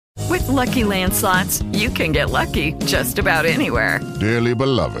Lucky Land Slots, you can get lucky just about anywhere. Dearly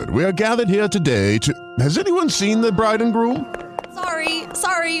beloved, we are gathered here today to... Has anyone seen the bride and groom?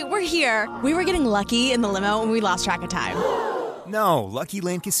 Sorry, we're here. We were getting lucky in the limo and we lost track of time. No, Lucky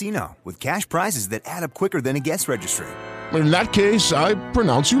Land Casino, with cash prizes that add up quicker than a guest registry. In that case, I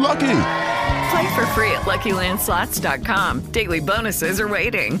pronounce you lucky. Play for free at LuckyLandSlots.com. Daily bonuses are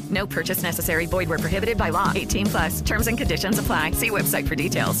waiting. No purchase necessary. Void where prohibited by law. 18+. Terms and conditions apply. See website for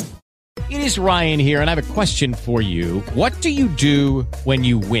details. It is Ryan here, and I have a question for you. What do you do when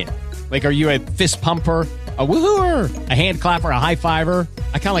you win? Like, are you a fist pumper, a woohooer, a hand clapper, a high fiver?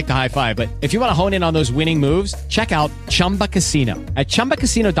 I kind of like the high five, but if you want to hone in on those winning moves, check out Chumba Casino. At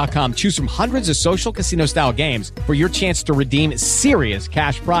ChumbaCasino.com, choose from hundreds of social casino-style games for your chance to redeem serious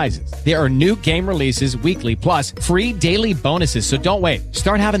cash prizes. There are new game releases weekly, plus free daily bonuses, so don't wait.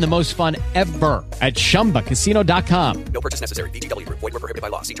 Start having the most fun ever at ChumbaCasino.com. No purchase necessary. VGW. Void where prohibited by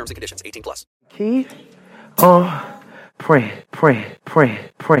law. See terms and conditions. 18+. Keith,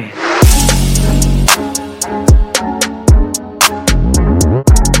 pray.